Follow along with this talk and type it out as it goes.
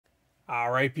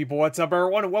Alright people, what's up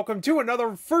everyone, and welcome to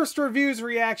another First Reviews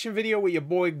reaction video with your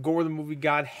boy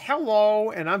GorTheMovieGod. Hello,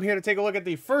 and I'm here to take a look at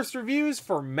the first reviews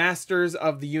for Masters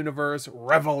of the Universe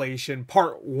Revelation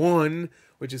Part 1,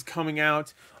 which is coming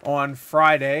out on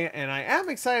Friday, and I am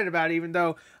excited about it, even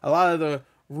though a lot of the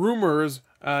rumors,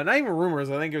 not even rumors,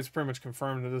 I think it was pretty much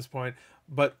confirmed at this point,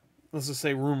 but let's just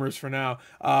say rumors for now,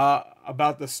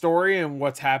 about the story and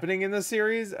what's happening in the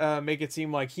series, make it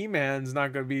seem like He-Man's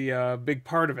not going to be a big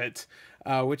part of it,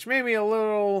 which made me a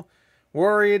little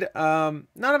worried. Not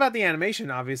about the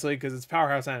animation, obviously, because it's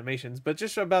Powerhouse Animations, but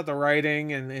just about the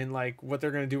writing and like what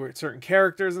they're going to do with certain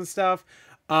characters and stuff.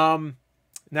 Now,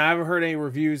 I haven't heard any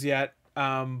reviews yet,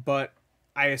 but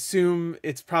I assume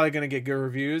it's probably going to get good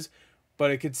reviews,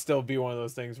 but it could still be one of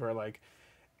those things where, like,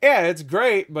 yeah, it's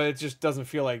great, but it just doesn't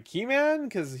feel like He-Man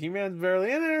because He-Man's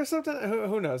barely in it or something.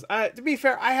 Who knows? To be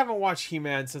fair, I haven't watched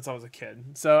He-Man since I was a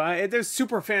kid. So there's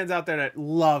super fans out there that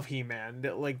love He-Man,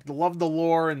 that like love the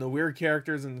lore and the weird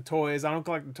characters and the toys. I don't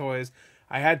collect the toys.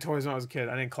 I had toys when I was a kid.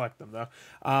 I didn't collect them though.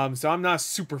 So I'm not a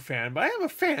super fan, but I am a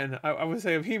fan, I would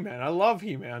say, of He-Man. I love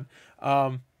He-Man.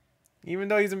 Even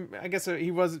though I guess he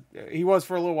was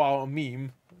for a little while a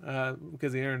meme. Because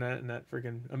of the internet and that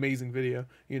freaking amazing video,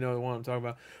 you know the one I'm talking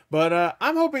about. But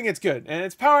I'm hoping it's good, and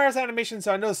it's Powerhouse Animation,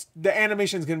 so I know the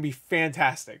animation is going to be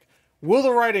fantastic. Will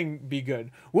the writing be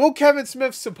good? Will Kevin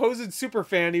Smith's supposed super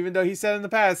fan, even though he said in the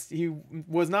past he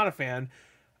was not a fan,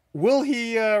 will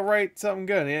he write something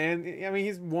good? And I mean,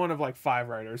 he's one of like 5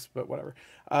 writers, but whatever.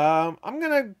 I'm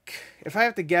gonna, if I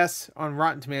have to guess on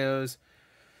Rotten Tomatoes,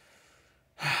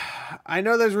 I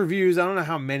know there's reviews. I don't know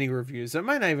how many reviews. It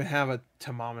might not even have a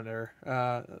thermometer.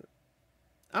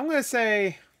 I'm gonna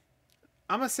say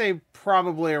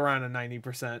probably around a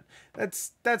 90%.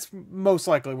 That's most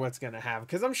likely what's gonna have,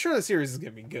 because I'm sure the series is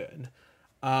gonna be good.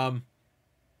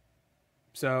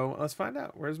 So let's find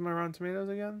out. Where's my Rotten Tomatoes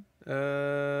again?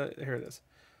 Here it is.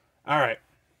 All right.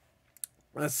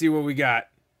 Let's see what we got.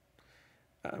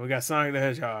 We got Sonic the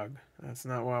Hedgehog. That's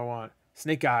not what I want.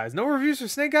 Snake Eyes. No reviews for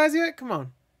Snake Eyes yet? Come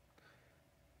on.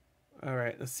 All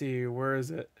right, let's see. Where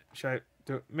is it? Should I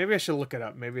do? Maybe I should look it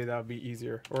up. Maybe that would be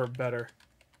easier or better.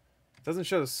 It doesn't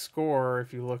show the score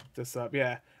if you look this up.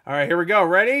 Yeah. All right, here we go.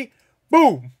 Ready?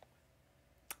 Boom.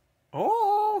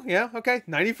 Oh, yeah. Okay.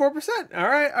 94%. All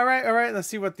right. All right. All right. Let's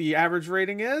see what the average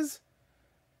rating is.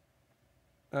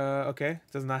 Okay.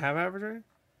 Does not have average rating.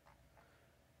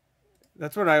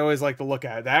 That's what I always like to look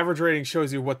at. The average rating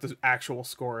shows you what the actual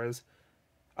score is.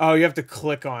 Oh, you have to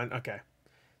click on... Okay.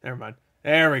 Never mind.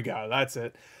 There we go. That's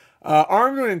it.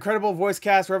 Armed with an incredible voice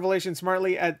cast, Revelation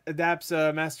smartly adapts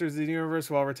Masters of the Universe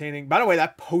while retaining... By the way,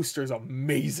 that poster is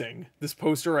amazing. This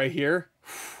poster right here.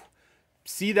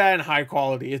 See that in high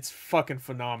quality. It's fucking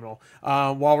phenomenal.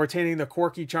 While retaining the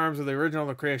quirky charms of the original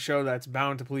to create a show that's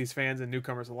bound to please fans and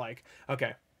newcomers alike.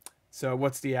 Okay. So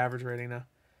what's the average rating now?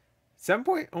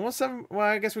 7 almost 7. Well,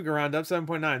 I guess we can round up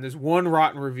 7.9. There's 1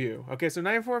 rotten review. Okay, so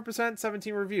 94%,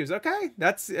 17 reviews. Okay,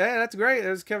 that's great.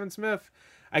 There's Kevin Smith.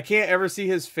 I can't ever see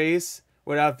his face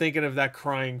without thinking of that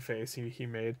crying face he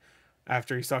made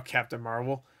after he saw Captain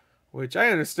Marvel, which I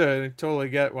understood. I totally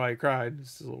get why he cried.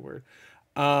 It's a little weird.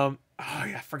 Oh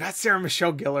yeah, I forgot Sarah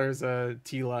Michelle Gellar's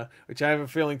Teela, which I have a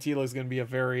feeling Teela is going to be a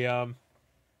very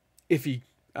iffy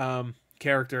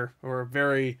character, or a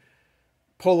very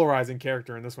polarizing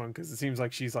character in this one, because it seems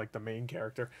like she's like the main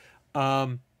character,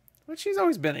 but she's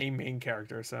always been a main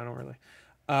character, so I don't really.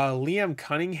 Liam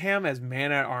Cunningham as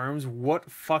Man-at-Arms.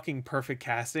 What fucking perfect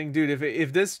casting, dude.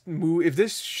 If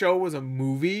this show was a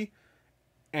movie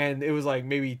and it was like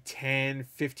maybe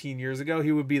 10-15 years ago,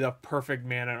 he would be the perfect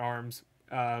Man-at-Arms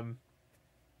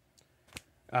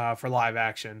for live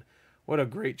action. What a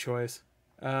great choice.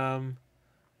 And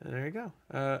there you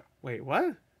go. Wait,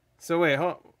 what? So wait,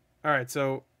 hold on. All right,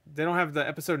 so they don't have the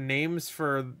episode names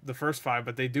for the first 5,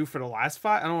 but they do for the last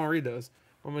 5. I don't want to read those.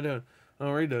 What am I doing? I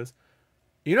don't read those.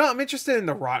 You know, I'm interested in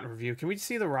the Rotten review. Can we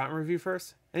see the Rotten review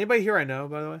first? Anybody here I know,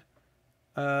 by the way?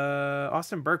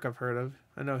 Austin Burke I've heard of.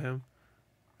 I know him.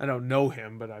 I don't know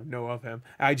him, but I know of him.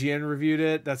 IGN reviewed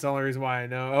it. That's the only reason why I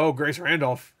know. Oh, Grace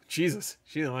Randolph. Jesus,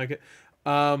 she didn't like it.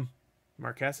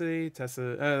 Mark Cassidy,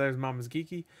 Tessa. There's Mama's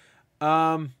Geeky.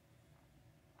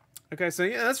 Okay, so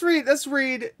yeah, let's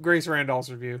read Grace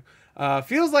Randolph's review.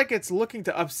 Feels like it's looking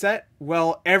to upset,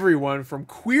 well, everyone, from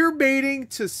queer baiting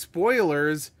to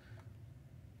spoilers.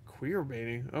 Queer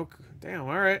baiting? Oh, damn,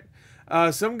 all right.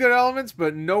 Some good elements,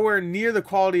 but nowhere near the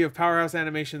quality of Powerhouse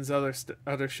Animation's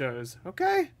other shows.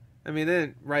 Okay. I mean, they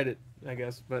didn't write it, I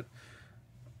guess, but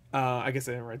I guess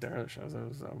they didn't write their other shows. It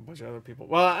was a bunch of other people.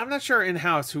 Well, I'm not sure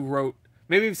in-house who wrote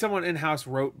Maybe someone in-house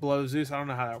wrote Blood of Zeus. I don't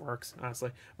know how that works,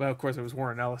 honestly. But of course, it was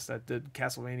Warren Ellis that did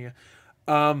Castlevania,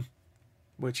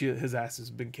 which his ass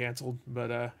has been canceled.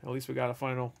 But at least we got a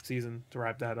final season to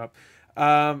wrap that up.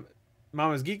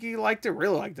 Mama's Geeky liked it,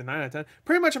 really liked it, 9 out of 10.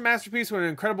 Pretty much a masterpiece with an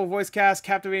incredible voice cast,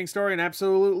 captivating story, and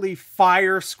absolutely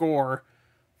fire score.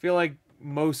 I feel like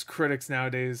most critics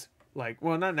nowadays, like,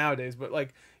 well, not nowadays, but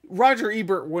like Roger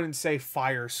Ebert wouldn't say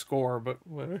fire score, but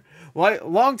like,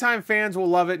 longtime fans will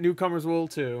love it. Newcomers will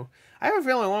too. I have a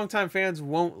feeling longtime fans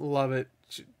won't love it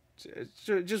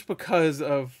just because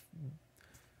of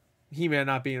He-Man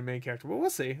not being a main character, but we'll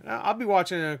see. I'll be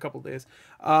watching it in a couple days.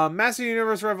 Master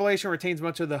Universe Revelation retains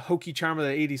much of the hokey charm of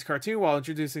the 80s cartoon while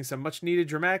introducing some much-needed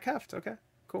dramatic heft. Okay,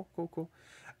 cool.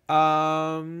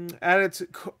 At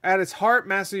its heart,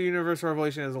 Master Universe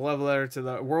Revelation is a love letter to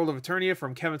the world of Eternia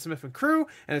from Kevin Smith and crew,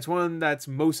 and it's one that's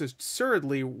most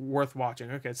assuredly worth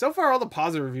watching. Okay, so far all the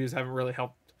positive reviews haven't really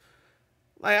helped.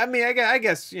 I mean, I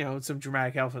guess, you know, some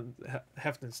dramatic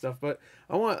heft and stuff, but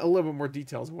I want a little bit more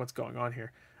details of what's going on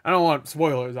here. I don't want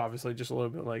spoilers, obviously, just a little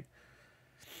bit like,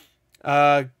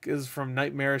 is from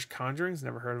Nightmarish Conjurings,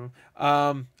 never heard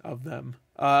of them.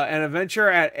 An adventure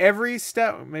at every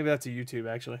step, maybe that's a YouTube,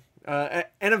 actually. An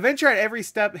adventure at every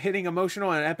step, hitting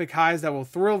emotional and epic highs that will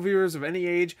thrill viewers of any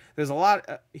age. There's a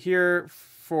lot here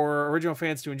for original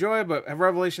fans to enjoy, but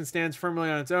Revelation stands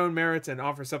firmly on its own merits and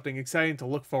offers something exciting to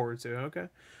look forward to. Okay.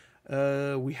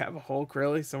 We Have a Hulk,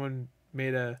 really? Someone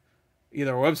made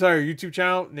either a website or YouTube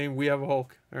channel named We Have a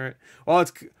Hulk. All right. All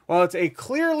right,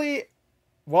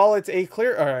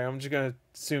 I'm just gonna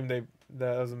assume that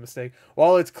was a mistake.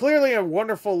 While it's clearly a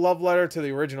wonderful love letter to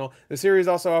the original, the series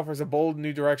also offers a bold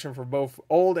new direction for both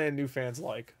old and new fans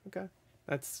alike. Okay,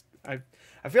 I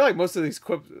feel like most of these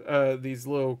these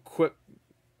little quip,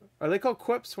 are they called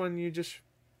quips when you just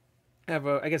have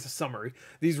a summary?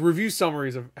 These review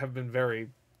summaries have been very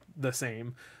the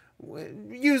same,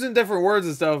 using different words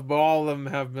and stuff, but all of them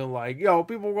have been like, yo,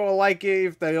 people are gonna like it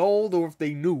if they old or if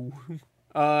they new.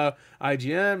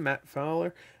 IGN, Matt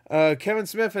Fowler. Kevin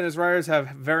Smith and his writers have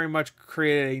very much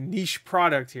created a niche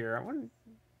product here. I wouldn't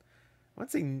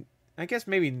say, I guess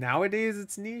maybe nowadays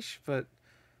it's niche, but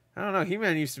I don't know.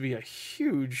 He-Man used to be a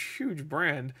huge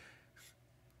brand.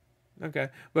 Okay,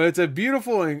 but it's a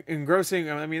beautiful and engrossing.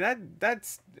 I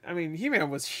mean, He-Man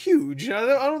was huge. I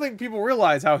don't think people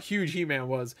realize how huge He-Man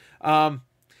was. But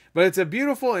it's a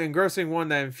beautiful and engrossing one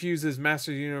that infuses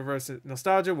Master Universe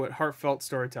nostalgia with heartfelt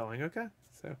storytelling. Okay,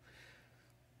 so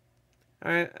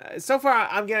all right. So far,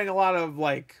 I'm getting a lot of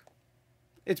like,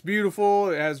 it's beautiful.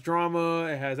 It has drama.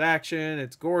 It has action.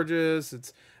 It's gorgeous.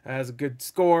 It has a good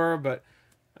score. But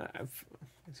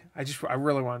I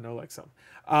really want to know like something.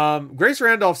 Grace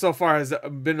Randolph so far has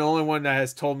been the only one that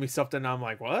has told me something. I'm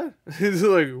like, what? It's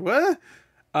like, what?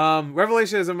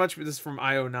 Revelation is this is from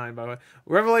IO9, by the way.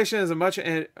 Revelation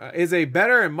is a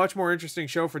better and much more interesting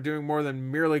show for doing more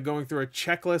than merely going through a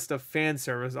checklist of fan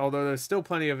service, although there's still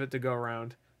plenty of it to go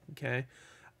around. Okay.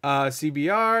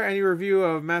 CBR, any review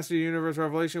of Master Universe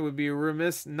Revelation would be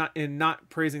remiss in not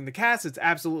praising the cast. It's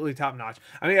absolutely top notch.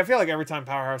 I mean, I feel like every time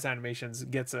Powerhouse Animations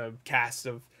gets a cast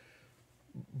of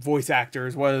voice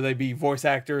actors, whether they be voice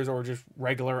actors or just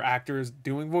regular actors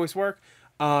doing voice work,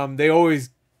 they always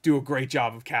do a great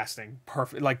job of casting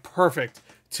perfect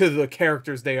to the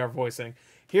characters they are voicing.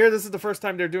 Here, this is the first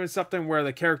time they're doing something where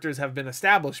the characters have been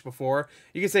established before.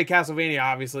 You can say Castlevania,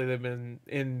 obviously they've been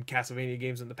in Castlevania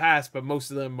games in the past, but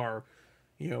most of them are,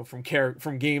 you know, from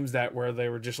games where they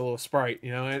were just a little sprite,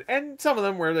 you know, and some of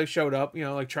them where they showed up, you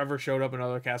know, like Trevor showed up in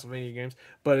other Castlevania games,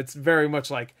 but it's very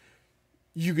much like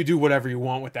you could do whatever you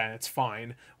want with that and it's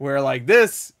fine. Where like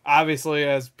this, obviously,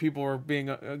 as people are being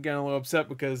getting a little upset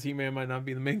because He-Man might not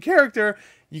be the main character,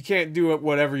 you can't do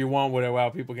whatever you want with it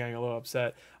without people getting a little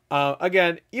upset.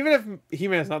 Again, even if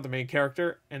He-Man's not the main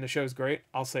character and the show's great,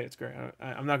 I'll say it's great.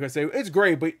 I'm not going to say it's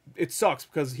great, but it sucks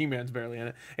because He-Man's barely in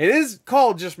it. It is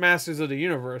called just Masters of the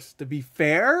Universe. To be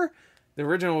fair, the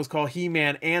original was called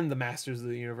He-Man and the Masters of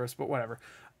the Universe, but whatever.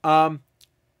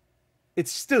 It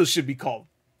still should be called.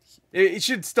 It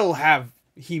should still have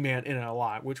He-Man in it a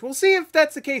lot, which we'll see if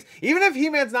that's the case. Even if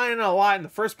He-Man's not in it a lot in the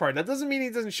first part, that doesn't mean he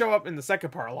doesn't show up in the second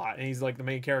part a lot and he's like the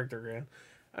main character again.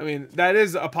 I mean, that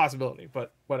is a possibility,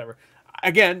 but whatever.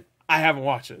 Again, I haven't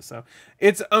watched it, so.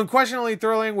 It's unquestionably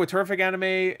thrilling with terrific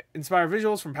anime-inspired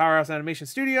visuals from Powerhouse Animation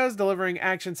Studios, delivering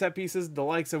action set pieces, the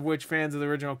likes of which fans of the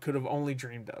original could have only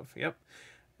dreamed of. Yep.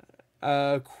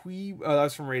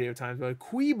 That's from Radio Times, but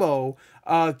Kibo,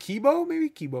 maybe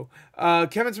Kibo.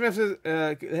 Kevin Smith is,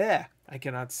 I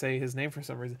cannot say his name for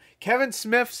some reason. Kevin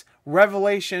Smith's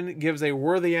Revelation gives a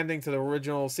worthy ending to the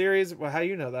original series. Well, how do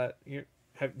you know that?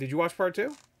 Did you watch part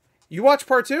 2? You watch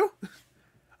part 2?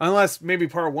 Unless maybe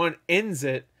part 1 ends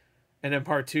it, and then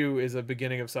part 2 is a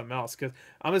beginning of something else. Because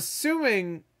I'm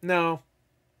assuming... No.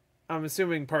 I'm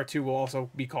assuming part 2 will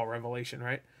also be called Revelation,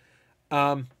 right?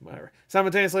 Whatever.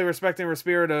 Simultaneously respecting the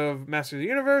spirit of Master of the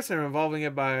Universe and involving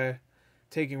it by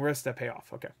taking risks that pay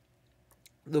off. Okay.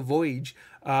 The Voyage.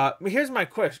 Here's my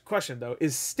question though: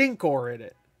 is Stinkor in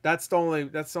it? That's the only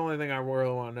thing I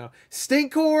really want to know.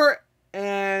 Stinkor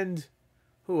and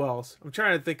who else? I'm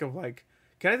trying to think of like.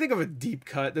 Can I think of a deep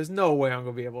cut? There's no way I'm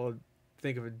gonna be able to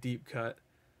think of a deep cut.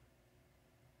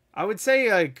 I would say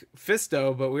like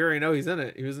Fisto, but we already know he's in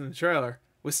it. He was in the trailer.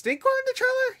 Was Stinkor in the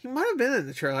trailer? He might have been in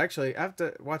the trailer, actually. I have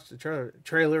to watch the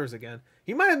trailers again.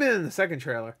 He might have been in the second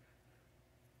trailer.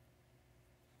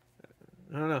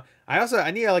 I don't know.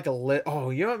 I need like a list. Oh,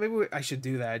 you know what? Maybe I should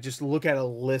do that. Just look at a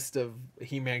list of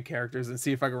He-Man characters and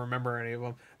see if I can remember any of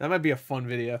them. That might be a fun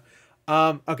video.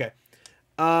 Okay.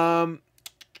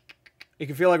 It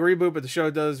can feel like a reboot, but the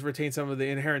show does retain some of the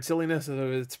inherent silliness of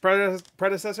its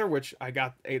predecessor, which I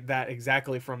got that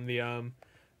exactly from the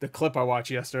clip I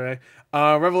watched yesterday.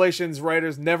 Revelation's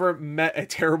writers never met a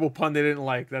terrible pun they didn't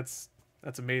like. That's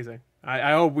amazing.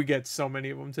 I hope we get so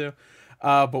many of them too.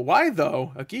 But why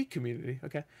though? A geek community.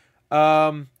 Okay.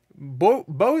 That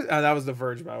was The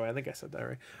Verge, by the way. I think I said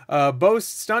that right.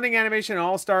 Boasts stunning animation and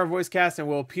all-star voice cast and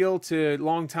will appeal to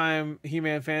longtime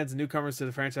He-Man fans and newcomers to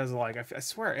the franchise alike. I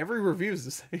swear, every review is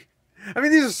the same. I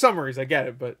mean, these are summaries. I get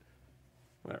it, but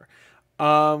whatever.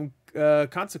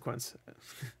 Consequence.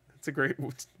 It's a great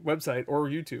website or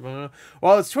YouTube. I don't know.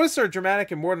 While its twists are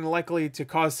dramatic and more than likely to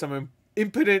cause some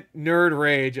impotent nerd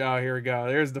rage. Oh, here we go.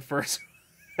 There's the first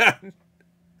one.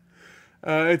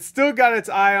 It's still got its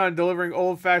eye on delivering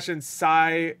old-fashioned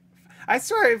sci. I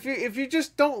swear, if you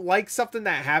just don't like something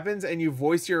that happens and you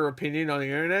voice your opinion on the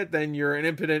internet, then you're an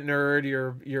impotent nerd.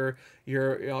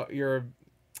 You're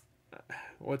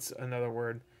what's another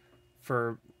word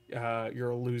for you're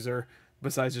a loser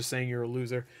besides just saying you're a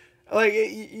loser. Like,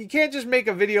 you can't just make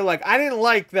a video like, I didn't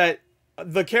like that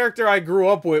the character I grew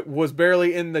up with was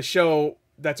barely in the show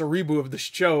that's a reboot of the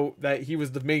show that he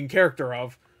was the main character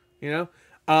of, you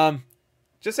know?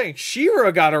 Just saying, She-Ra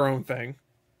got her own thing.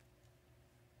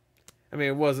 I mean,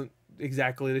 it wasn't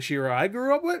exactly the She-Ra I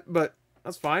grew up with, but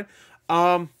that's fine.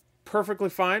 Perfectly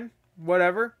fine.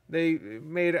 Whatever. I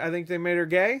think they made her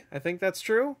gay. I think that's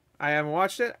true. I haven't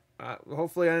watched it.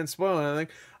 Hopefully I didn't spoil anything.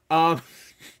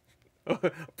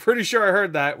 Pretty sure I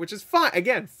heard that, which is fine.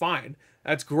 Again, fine.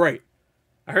 That's great.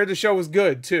 I heard the show was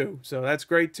good, too, so that's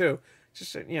great, too.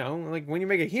 Just, you know, like, when you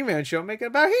make a He-Man show, make it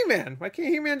about He-Man. Why can't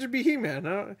He-Man just be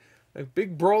He-Man? Like,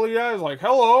 big broly guy is like,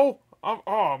 hello.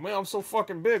 Oh, man, I'm so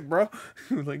fucking big, bro.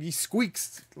 Like, he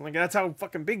squeaks. Like, that's how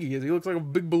fucking big he is. He looks like a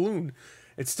big balloon.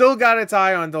 It's still got its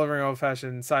eye on delivering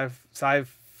old-fashioned sci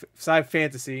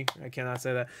fantasy. I cannot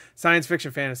say that. Science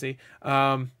fiction fantasy.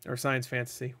 Or science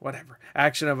fantasy. Whatever.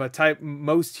 Action of a type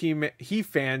most He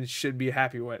fans should be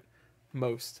happy with.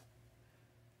 Most.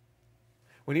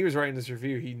 When he was writing this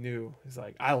review, he knew. He's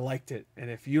like, I liked it. And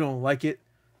if you don't like it,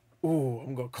 ooh,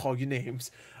 I'm going to call you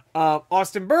names.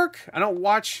 Austin Burke. I don't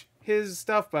watch his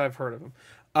stuff, but I've heard of him.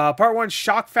 Part 1,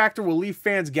 shock factor will leave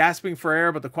fans gasping for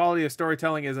air, but the quality of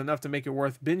storytelling is enough to make it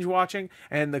worth binge watching,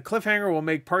 and the cliffhanger will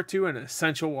make part 2 an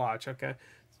essential watch. Okay.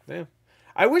 Damn.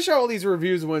 I wish all these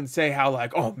reviews wouldn't say how,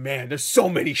 like, oh man, there's so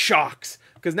many shocks,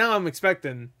 because now I'm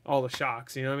expecting all the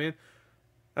shocks, you know what I mean?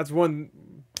 That's one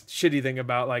shitty thing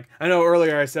about, like, I know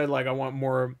earlier I said, like, I want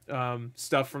more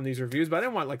stuff from these reviews, but I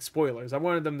didn't want, like, spoilers. I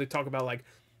wanted them to talk about, like,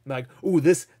 ooh,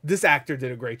 this actor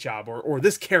did a great job, or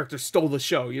this character stole the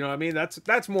show, you know what I mean?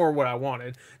 That's more what I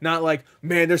wanted. Not like,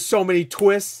 man, there's so many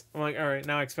twists. I'm like, all right,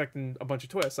 now I'm expecting a bunch of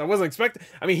twists. I wasn't expecting.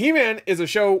 I mean, He-Man is a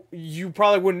show you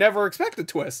probably would never expect a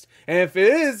twist, and if it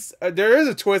is, there is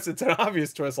a twist. It's an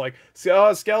obvious twist, like it's been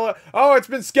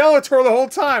Skeletor the whole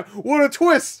time. What a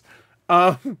twist!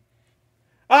 Oh,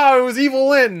 it was Evil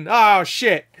Lyn. Oh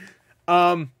shit.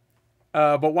 But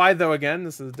why though? Again,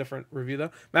 this is a different review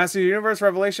though. Master of the Universe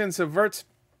Revelation subverts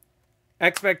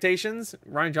expectations.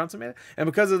 Ryan Johnson made it, and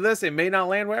because of this, it may not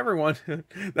land with everyone.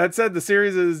 That said, the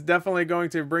series is definitely going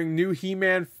to bring new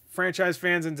He-Man franchise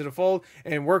fans into the fold,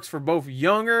 and works for both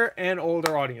younger and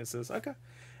older audiences. Okay.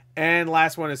 And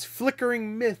last one is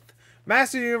Flickering Myth.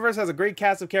 Master of the Universe has a great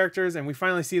cast of characters, and we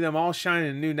finally see them all shine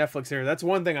in a new Netflix series. That's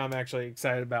one thing I'm actually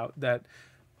excited about, that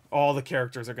all the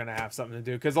characters are going to have something to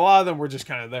do, because a lot of them were just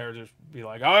kind of there, just be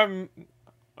like, I'm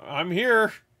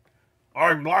here,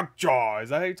 I'm Lockjaw. Is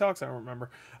that how he talks? I don't remember.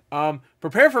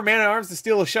 Prepare for Man-at-Arms to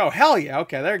steal the show. Hell yeah.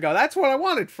 Okay, there you go. That's what I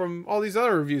wanted from all these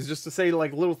other reviews, just to say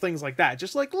like little things like that,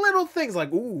 just like little things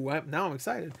like, ooh, now I'm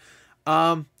excited.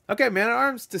 Okay,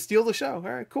 Man-at-Arms to steal the show. All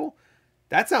right, cool.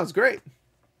 That sounds great.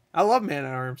 I love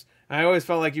Man-at-Arms. I always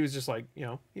felt like he was just like, you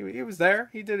know, he was there.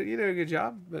 He did a good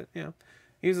job, but you know,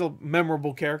 he was a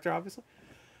memorable character, obviously.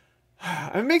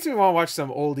 It makes me want to watch some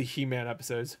oldie He-Man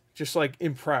episodes, just like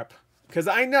in prep. Because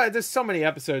I know there's so many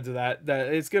episodes of that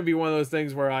it's going to be one of those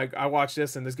things where I watch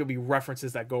this and there's going to be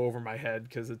references that go over my head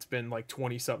because it's been like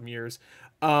 20-something years.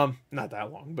 Not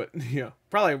that long, but, you know,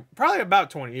 probably about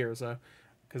 20 years, though.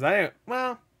 Because I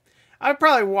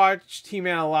probably watched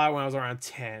He-Man a lot when I was around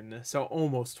 10, so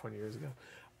almost 20 years ago.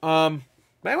 But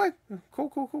anyway,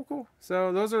 cool.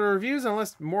 So those are the reviews,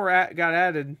 unless more got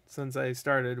added since I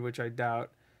started, which I doubt.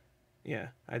 Yeah,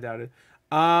 I doubt it.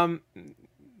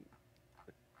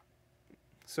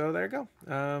 So there you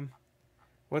go.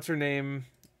 What's her name?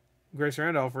 Grace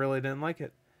Randolph really didn't like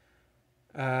it.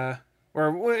 Or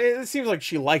it seems like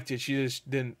she liked it. She just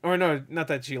didn't. Or no, not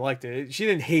that she liked it. She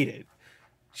didn't hate it.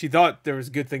 She thought there was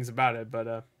good things about it,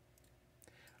 but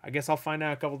I guess I'll find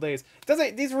out in a couple days.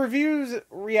 These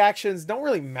reactions don't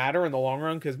really matter in the long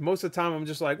run because most of the time I'm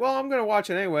just like, well, I'm gonna watch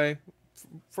it anyway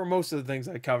for most of the things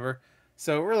I cover.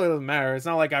 So it really doesn't matter. It's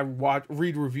not like I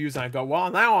read reviews and I go,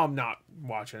 well, now I'm not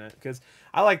watching it because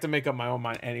I like to make up my own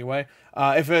mind anyway.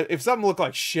 If something looked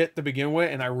like shit to begin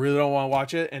with and I really don't want to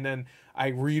watch it, and then I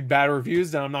read bad reviews,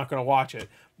 then I'm not going to watch it.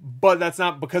 But that's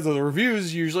not because of the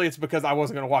reviews. Usually it's because I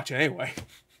wasn't going to watch it anyway.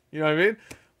 You know what I mean?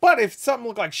 But if something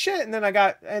looked like shit and then I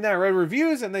read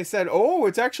reviews and they said, oh,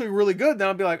 it's actually really good, then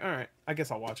I'll be like, all right, I guess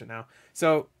I'll watch it now.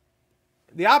 So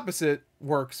the opposite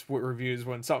works with reviews.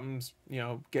 When something's, you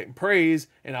know, getting praise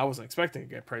and I wasn't expecting to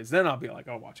get praise, then I'll be like,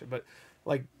 I'll watch it. But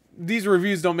like, these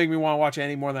reviews don't make me want to watch it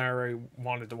any more than I already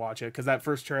wanted to watch it, because that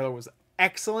first trailer was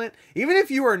excellent. Even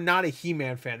if you are not a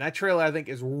He-Man fan, that trailer I think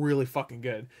is really fucking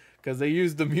good because they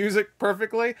used the music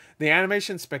perfectly, the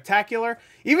animation's spectacular.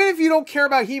 Even if you don't care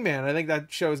about He-Man, I think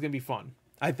that show is gonna be fun.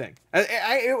 I think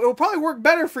it will probably work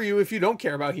better for you if you don't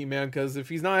care about He-Man, because if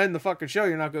he's not in the fucking show,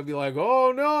 you're not gonna be like,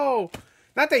 oh no.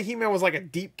 Not that He-Man was like a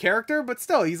deep character, but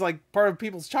still, he's like part of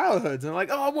people's childhoods. And like,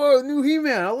 oh, whoa, new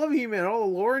He-Man. I love He-Man. All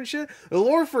the lore and shit. The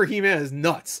lore for He-Man is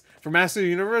nuts. For Master of the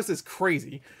Universe, it's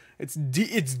crazy. It's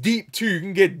deep, too. You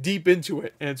can get deep into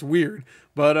it, and it's weird.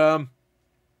 But,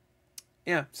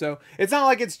 yeah, so it's not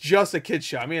like it's just a kid's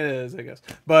show. I mean, it is, I guess.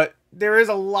 But there is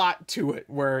a lot to it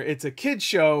where it's a kid's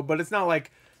show, but it's not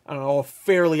like, I don't know,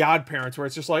 Fairly Odd Parents, where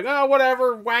it's just like, oh,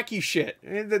 whatever, wacky shit.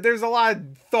 There's a lot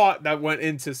of thought that went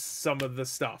into some of the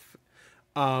stuff.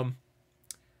 Anyway,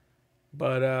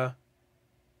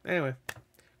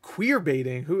 queer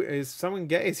baiting. Who is someone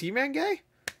gay? Is He-Man gay?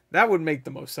 That would make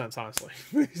the most sense, honestly.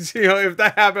 You know, if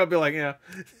that happened, I'd be like, yeah.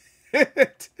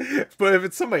 But if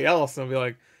it's somebody else, I'll be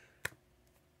like,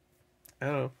 I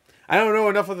don't know. I don't know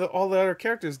enough of all the other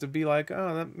characters to be like,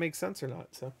 oh, that makes sense or not.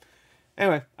 So.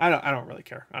 Anyway, I don't really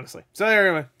care, honestly. So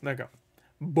anyway, there you go.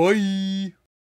 Bye.